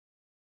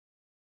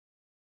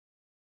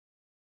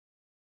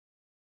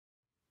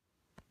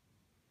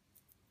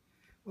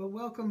Well,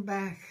 welcome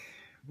back.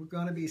 We're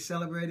going to be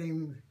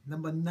celebrating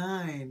number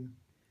 9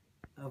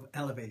 of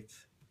Elevate.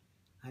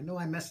 I know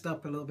I messed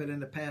up a little bit in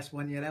the past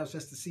one year. That was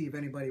just to see if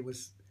anybody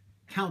was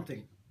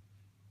counting.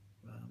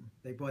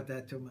 They brought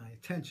that to my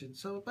attention.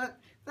 But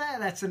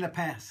that's in the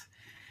past.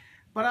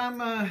 But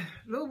I'm a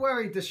little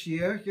worried this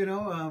year. You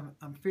know,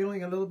 I'm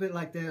feeling a little bit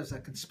like there's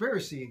a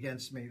conspiracy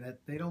against me,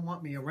 that they don't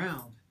want me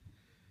around.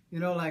 You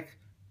know, like,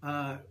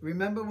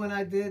 remember when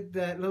I did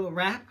that little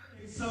rap?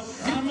 So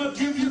I'm gonna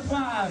give you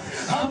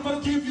 5, I'm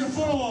gonna give you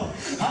 4,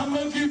 I'm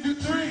gonna give you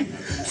 3,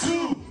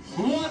 2,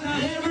 1. Now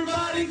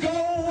everybody go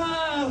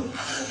wild,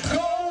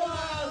 go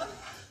wild.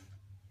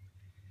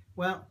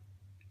 Well,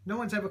 no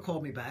one's ever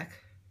called me back.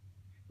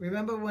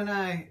 Remember when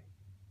I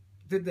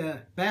did the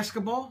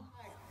basketball?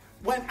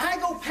 When I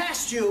go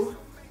past you,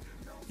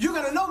 you're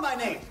gonna know my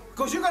name,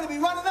 because you're gonna be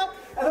running up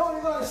and all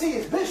you're gonna see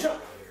is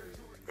Bishop.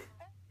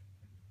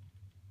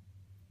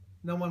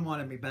 No one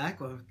wanted me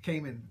back or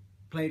came and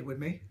played with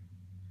me.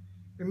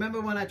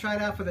 Remember when I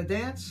tried out for the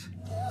dance?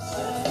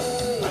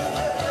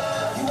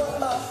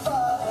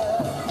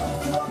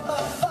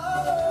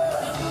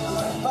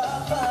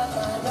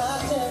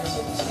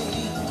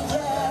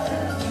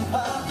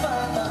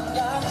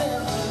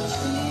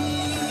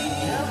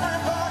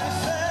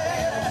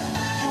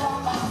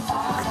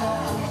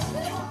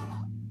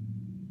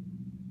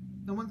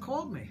 No one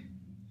called me.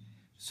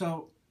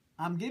 So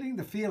I'm getting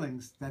the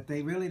feelings that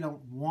they really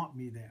don't want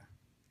me there.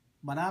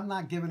 But I'm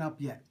not giving up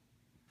yet.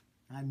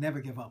 I never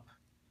give up.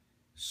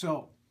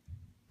 So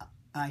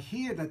I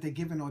hear that they're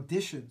giving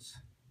auditions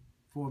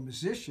for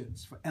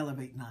musicians for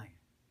Elevate 9.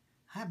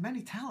 I have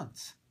many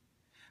talents.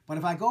 But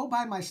if I go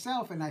by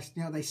myself and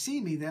they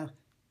see me, they'll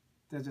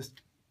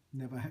just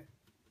never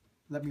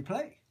let me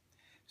play.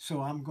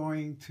 So I'm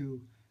going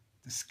to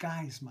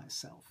disguise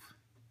myself.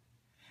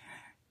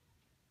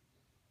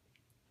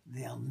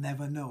 They'll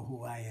never know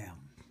who I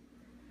am.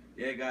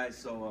 Yeah, guys,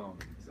 so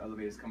this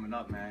Elevate's coming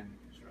up, man.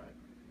 That's right.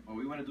 Well,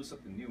 we want to do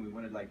something new. We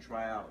want to, like,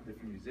 try out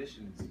different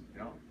musicians, you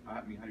know?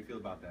 I mean, how do you feel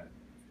about that?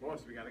 Of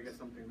course, we got to get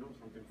something new,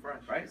 something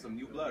fresh. Right? Some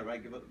new blood,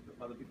 right? Give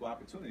other people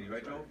opportunity,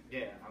 right, Joe?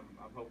 Yeah,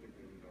 I'm hoping to,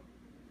 you know.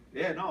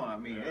 Yeah, no, I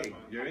mean, hey,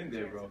 you're in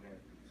there, bro.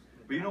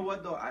 But you know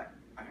what, though? I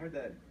heard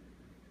that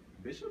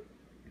Bishop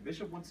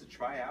wants to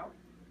try out.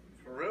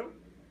 For real?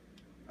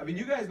 I mean,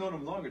 you guys know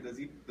him longer. Does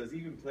he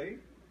even play?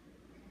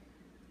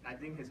 I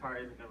think his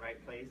heart is in the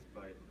right place,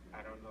 but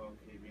I don't know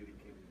if he really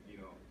can, you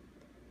know.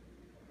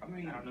 I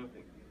mean, I don't know if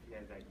he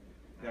has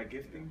that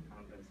gifting. I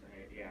don't think so.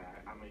 Yeah,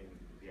 I mean,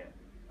 yeah.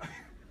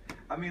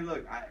 I mean,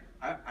 look,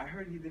 I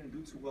heard he didn't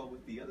do too well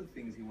with the other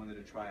things he wanted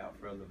to try out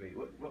for Elevate.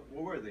 What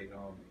were they?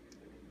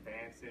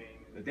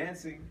 Dancing. The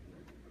dancing.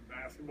 The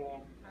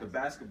basketball. The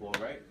basketball,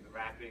 right? The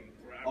rapping.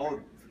 Oh,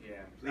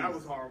 yeah. Please. That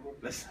was horrible.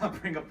 Let's not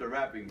bring up the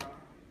rapping.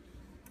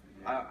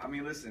 I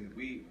mean, listen,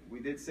 we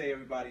did say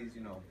everybody's,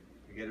 you know,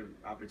 to get an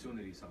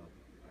opportunity, so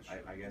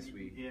I guess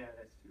we. Yeah,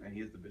 that's true. And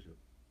he is the bishop.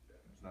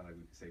 It's not like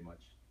we can say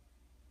much.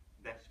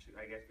 That's true.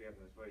 I guess we have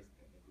no choice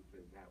then if we put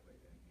it that way.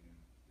 Then, you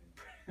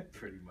know. Then.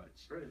 Pretty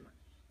much. Pretty much.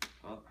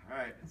 Well, all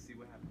right. Let's see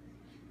what happens.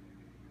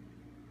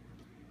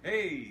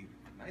 Hey,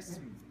 nice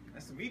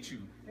to meet you.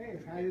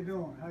 Hey, how you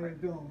doing? How you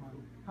doing,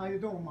 man? How you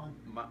doing,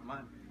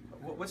 man?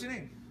 What's your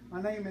name?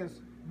 My name is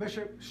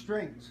Bishop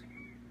Strings.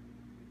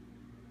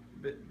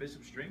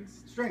 Bishop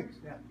Strings? Strings,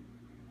 yeah.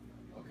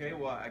 Okay,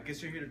 well, I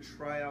guess you're here to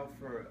try out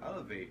for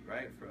Elevate,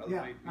 right? For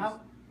Elevate. Yeah,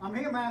 I'm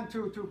here, man,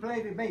 to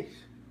play the bass.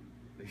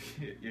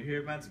 You're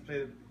here, man, to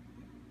play the...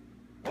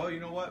 Well, you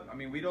know what? I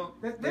mean, we don't...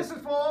 This is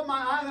for all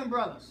my island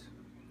brothers.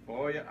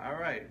 Oh, yeah, all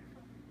right.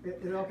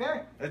 Is it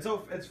okay?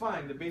 It's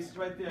fine. The bass is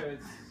right there.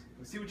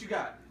 Let's see what you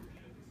got.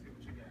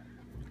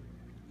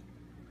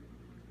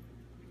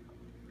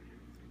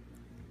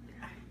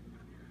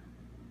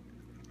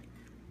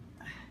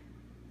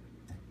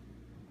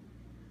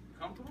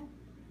 Comfortable?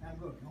 I'm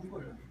good. I'm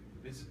good.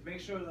 Just make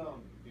sure the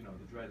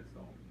dreads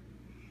don't.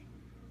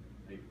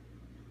 Hey.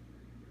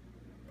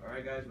 All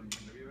right, guys,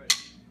 whenever you're ready.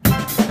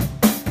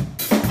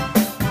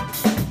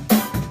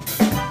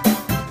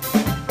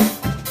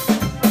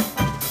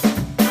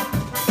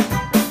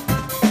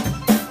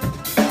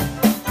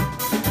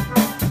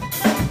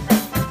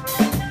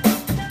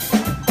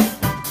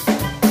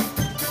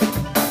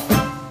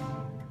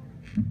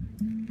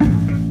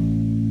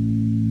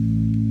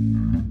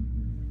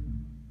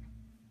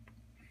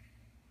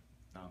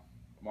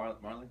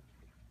 Marlon?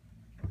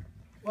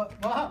 What?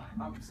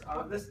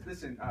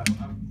 Listen.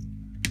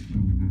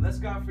 Bless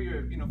God for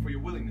your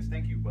willingness.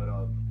 Thank you, but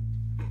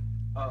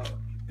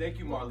thank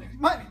you, Marlon.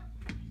 My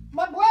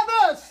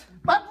brothers!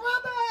 My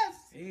brothers!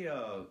 Hey,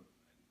 I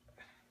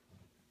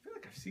feel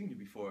like I've seen you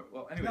before.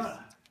 Well, anyways, No.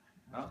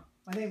 Huh?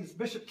 My name is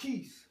Bishop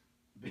Keys.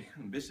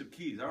 Bishop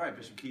Keys. All right,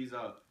 Bishop Keys.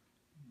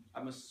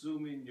 I'm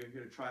assuming you're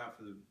here to try out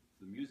for the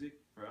music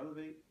for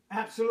Elevate.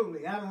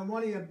 Absolutely. I'm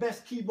one of your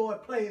best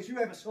keyboard players you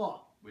ever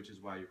saw. Which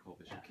is why you're called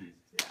Bishop Keys.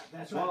 Yeah,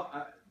 that's well,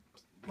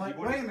 right.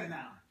 Wait a minute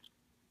now.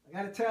 I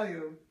got to tell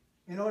you,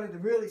 in order to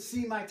really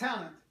see my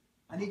talent,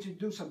 I need you to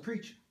do some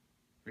preaching.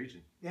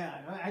 Preaching?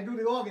 Yeah, I do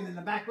the organ in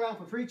the background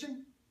for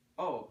preaching.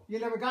 Oh. You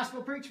never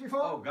gospel preached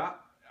before? Oh, God.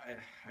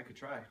 I could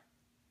try.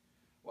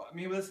 Well, I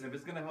mean, listen, if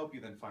it's going to help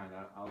you, then fine.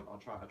 I'll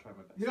try my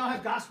best. You don't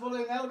have gospel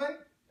in Elevate?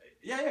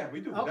 Yeah,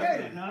 we do. Okay,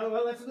 definitely. then.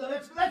 Well,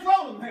 let's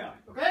roll them here,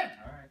 okay?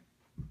 All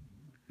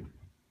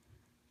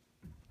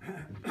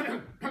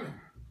right.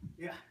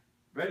 Yeah,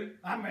 Ready?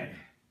 I'm ready.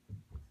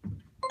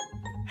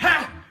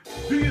 Ha!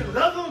 Do you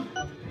love him?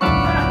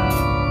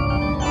 Ha!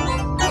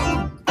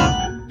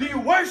 Do you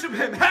worship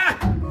him? Ha!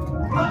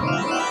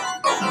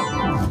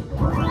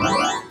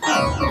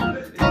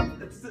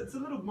 It's a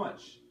little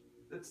much.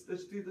 Let's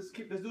do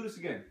this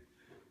again.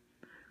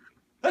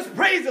 Let's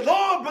praise the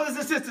Lord, brothers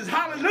and sisters.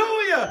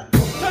 Hallelujah!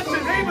 Touch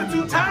your neighbor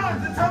 2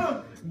 times and tell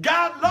him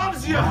God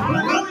loves you.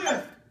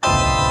 Hallelujah!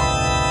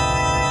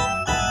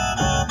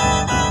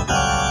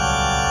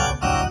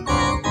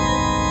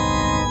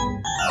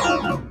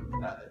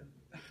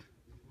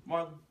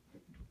 Marlon.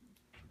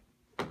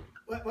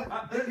 What?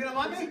 You don't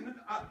want me?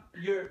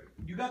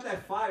 You got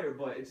that fire,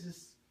 but it's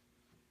just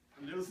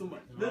A little too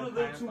much. little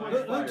too much.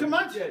 Little fire. too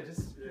much? Yeah,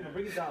 just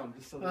bring it down.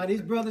 Just a little.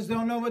 These brothers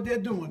don't know what they're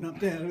doing up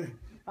there.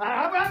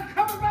 I'm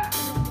coming back.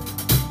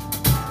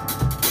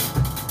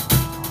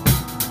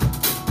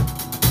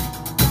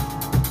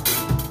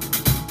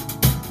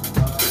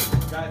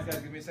 Guys,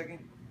 give me a second.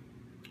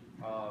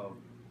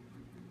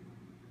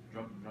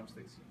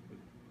 Drumsticks.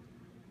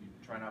 You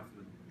trying out for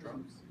the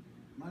drums?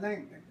 My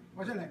name,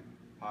 what's your name?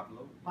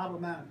 Pablo. Pablo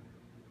Man.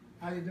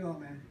 How you doing,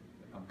 man?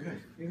 I'm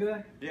good. You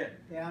good? Yeah.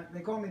 Yeah,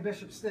 they call me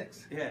Bishop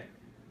Sticks. Yeah.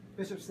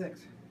 Bishop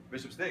Sticks.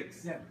 Bishop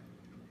Sticks. Yeah.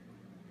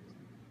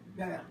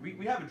 Yeah.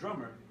 We have a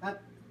drummer.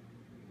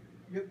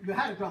 You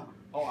had a drummer.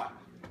 Oh,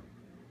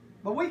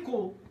 But we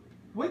cool.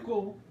 We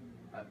cool.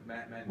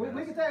 man.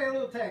 We can tell you a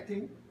little tag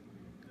team.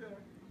 Yeah.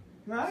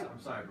 Right?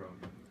 I'm sorry, bro.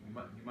 You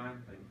mind?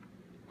 Like,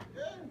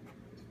 Yeah.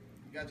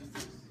 You got your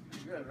six.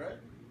 You good, right?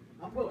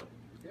 I'm pulling.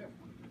 Yeah.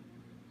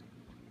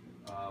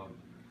 all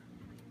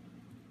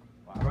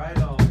right,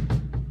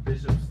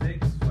 Bishop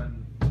Sticks.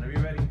 Whenever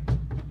you're ready.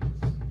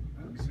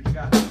 Let me see what you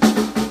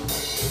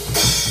got.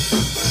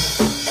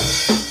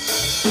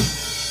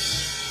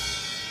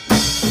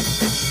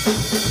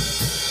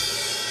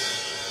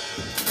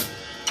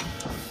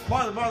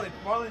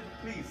 Marlon,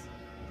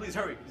 please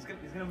hurry. He's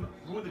gonna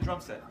ruin the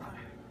drum set.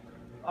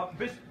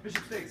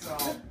 Bishop Sticks.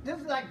 This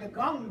is like the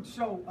gong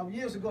show of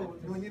years ago.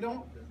 When you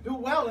don't do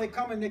well, they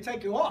come and they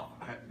take you off.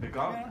 The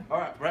gong? Yeah. All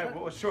right,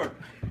 well, sure.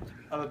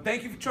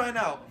 Thank you for trying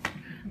out.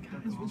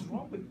 What's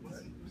wrong with you?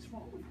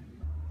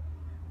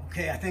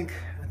 Okay, I think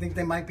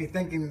they might be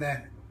thinking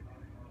that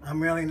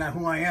I'm really not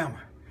who I am.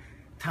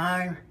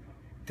 Time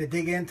to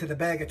dig into the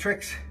bag of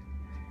tricks.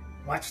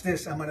 Watch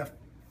this. I'm gonna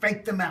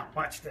fake them out.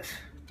 Watch this.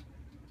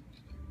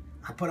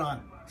 I put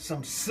on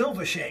some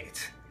silver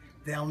shades.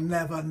 They'll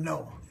never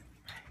know.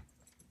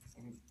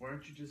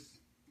 Weren't you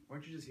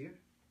just here?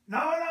 No.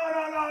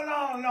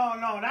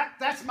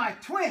 That's my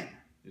twin.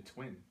 Your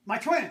twin. My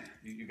twin.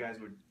 You guys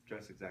were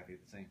dressed exactly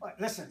the same.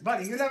 Listen,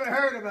 buddy, you never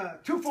heard of a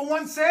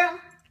 2-for-1 sale?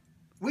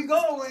 We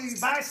go, we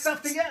buy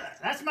stuff together.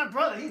 That's my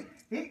brother.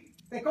 They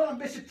call him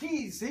Bishop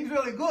Keys. He's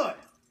really good.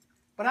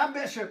 But I'm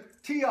Bishop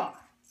TR.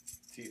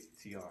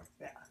 TR.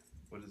 Yeah.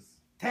 What is?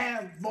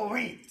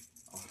 Tambourine.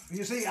 Oh,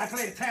 You see, I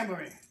play the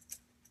tambourine.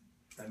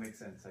 that makes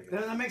sense. I guess.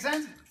 Doesn't that make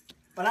sense?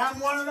 But I'm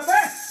one of the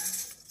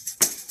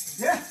best.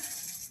 Yeah.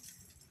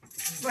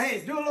 Go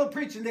ahead, do a little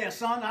preaching there,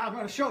 son. I'm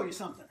going to show you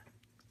something.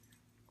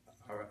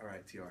 All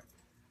right, TR.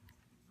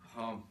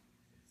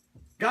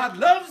 God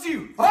loves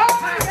you.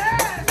 Oh,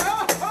 yes!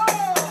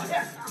 Oh,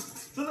 yeah.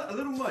 It's a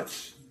little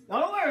much.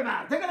 Don't worry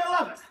about it. They're going to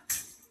love it.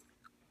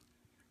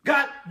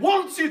 God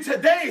wants you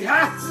today,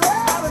 huh?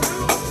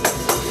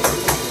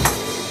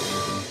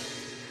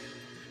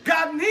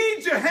 God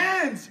needs your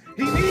hands.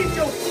 He needs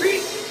your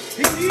feet.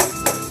 He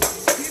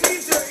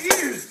needs your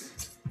ears.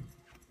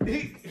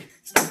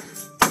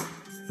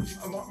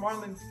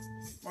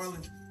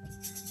 Marlon.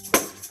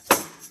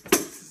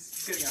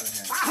 It's getting out of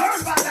hand. I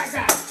heard about that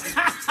guy.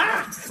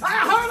 I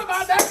heard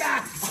about that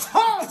guy.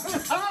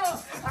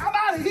 Oh, I'm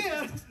out of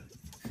here.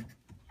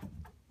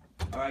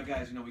 All right,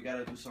 guys. We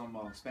gotta do some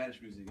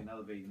Spanish music and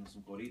elevate.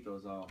 Some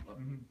coritos.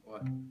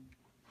 What?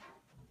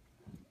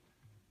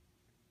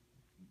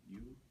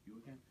 You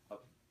again?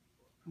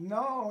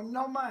 No,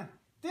 man.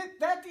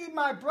 That is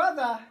my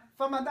brother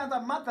from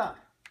another mother.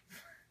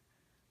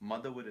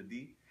 Mother with a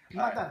D.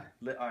 Mother.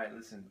 All right,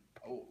 listen.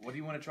 What do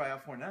you want to try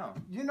out for now?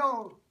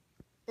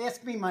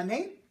 Ask me my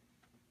name.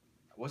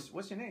 What's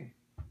your name?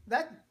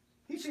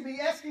 He should be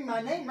asking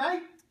my name,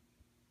 right?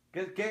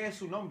 ¿Qué es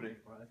su nombre?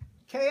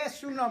 ¿Qué es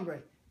su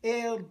nombre?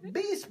 El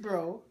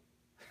Bisbro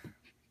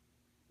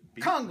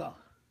Congo.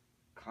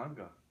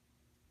 Conga.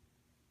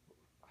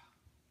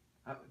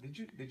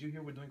 Did you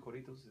hear we're doing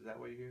coritos? Is that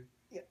why you're here?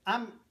 Yeah,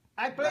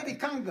 I play the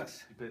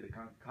congas. You play the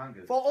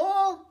congas. For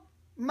all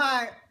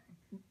my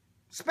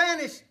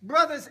Spanish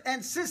brothers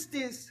and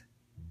sisters,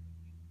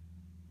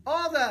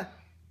 all the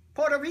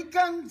Puerto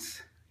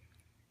Ricans,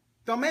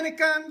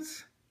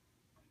 Dominicans,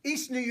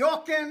 East New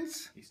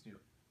Yorkans, East New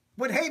York.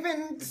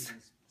 Woodhavens, It's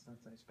not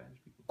Spanish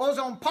people.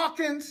 Ozone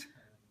Parkins,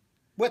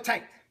 we're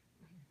tight.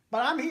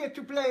 But I'm here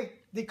to play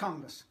the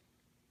congas.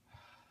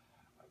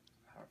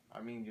 I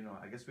mean, you know,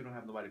 I guess we don't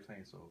have nobody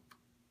playing, so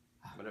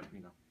whatever,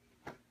 you know.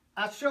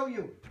 I'll show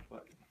you.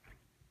 What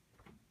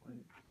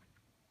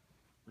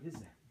is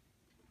that?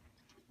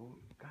 Oh,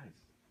 guys.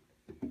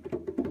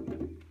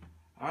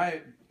 All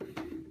right.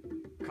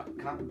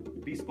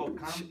 Bespoke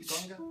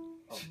conga?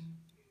 Oh.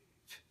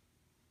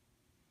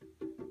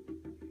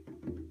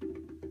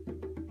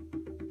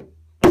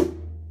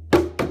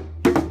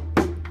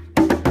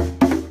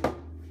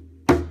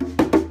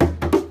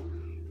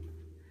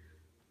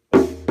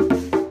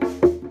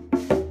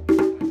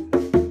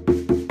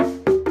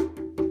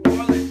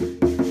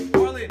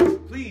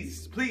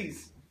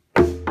 Please.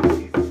 What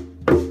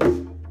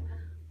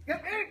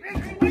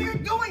are you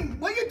doing?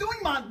 What are you doing,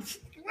 man?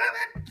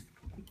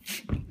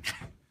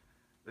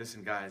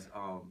 Listen, guys,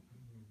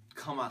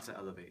 come out to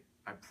Elevate.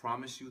 I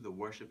promise you the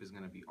worship is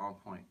going to be on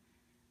point.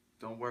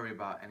 Don't worry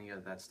about any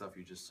of that stuff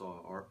you just saw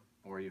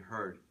or you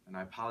heard. And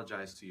I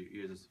apologize to your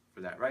ears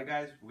for that. Right,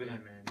 guys? We're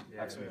going to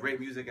have some great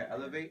music at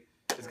Elevate.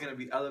 It's going to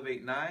be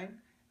Elevate 9,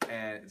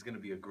 and it's going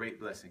to be a great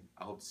blessing.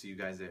 I hope to see you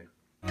guys there.